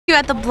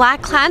At the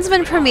Black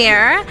Klansman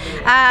premiere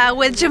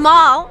with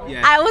Jamal.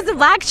 Yeah. I was a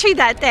black tree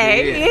that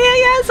day. Yeah.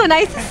 Yeah. So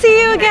nice to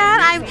see you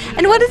again.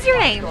 And what is your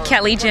name?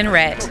 Kelly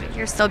Jenrette.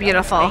 You're so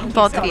beautiful,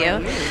 both of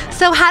you.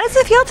 So how does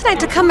it feel tonight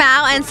to come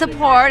out and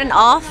support an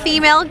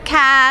all-female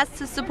cast,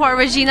 to support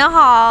Regina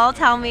Hall?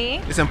 Tell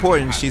me. It's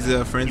important. She's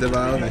a friend of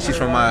ours, and she's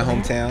from my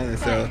hometown, and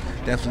so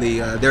definitely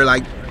they're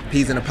like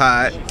peas in a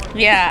pod.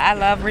 Yeah, I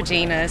love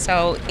Regina,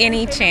 so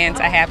any chance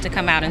I have to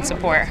come out and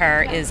support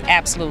her is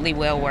absolutely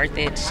well worth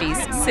it. She's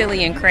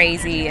silly and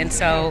crazy, and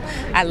so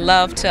I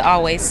love to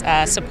always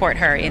support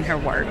her in her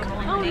work.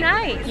 Oh,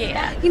 nice.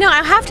 Yeah. You know,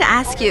 I have to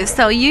ask you,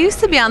 so you used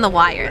to be on The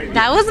Wire.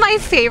 That was my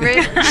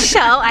favorite show.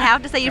 I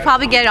have to say, you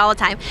probably get it all the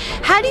time.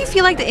 How do you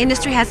feel like the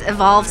industry has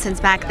evolved since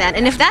back then?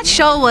 And if that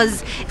show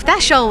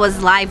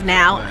was live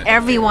now,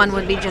 everyone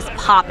would be just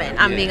popping,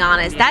 I'm being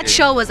honest. That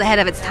show was ahead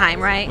of its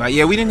time, right? Right,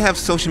 yeah, we didn't have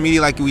social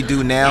media like we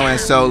do now, and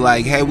so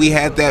like, had we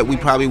had that, we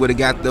probably would have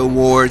got the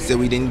awards that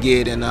we didn't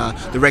get and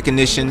the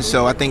recognition.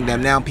 So I think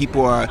that now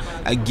people are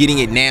getting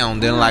it now.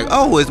 They're like,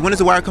 oh, when is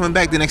The Wire coming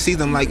back the next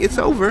season? I'm like, it's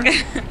over.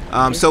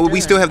 So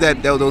we still have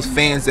those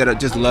fans that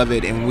just love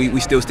it, and we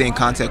still stay in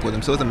contact with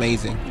them. So it's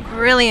amazing.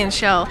 Brilliant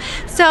show.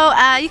 So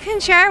you can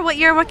share what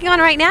you're working on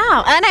right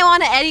now. And I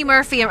want an Eddie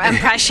Murphy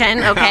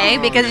impression, okay?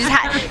 Because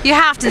you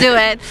have to do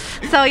it.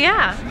 So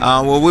yeah.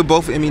 Well, we're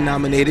both Emmy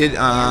nominated,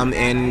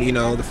 and you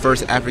know, the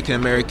first African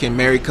American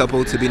married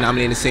couple to be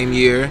nominated the same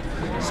year.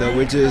 So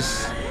we're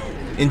just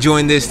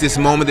enjoying this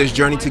moment, this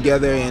journey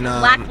together, and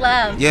Black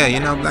love. Yeah, you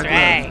know, black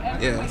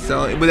love. Yeah.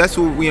 So, but that's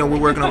what we're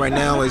working on right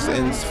now,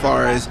 as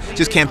far as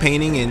just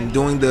campaigning and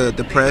doing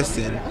the press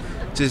and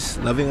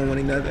just loving one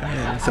another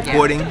and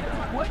supporting.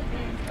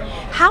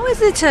 How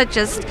is it to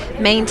just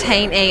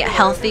maintain a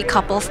healthy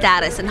couple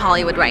status in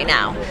Hollywood right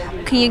now?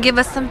 Can you give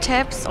us some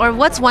tips? Or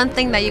what's one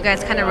thing that you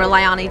guys kind of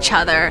rely on each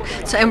other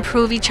to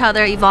improve each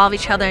other, evolve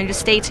each other, and just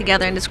stay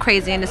together in this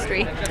crazy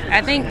industry?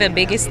 I think the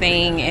biggest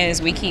thing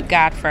is we keep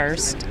God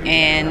first,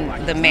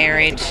 and the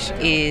marriage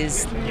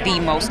is the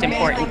most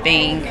important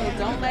thing.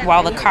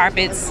 While the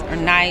carpets are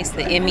nice,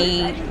 the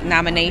Emmy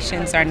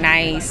nominations are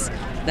nice,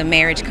 the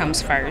marriage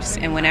comes first,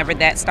 and whenever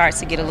that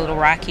starts to get a little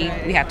rocky,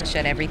 we have to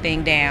shut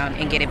everything down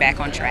and get it back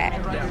on track.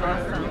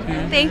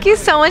 Thank you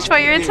so much for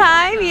your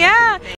time. Yeah.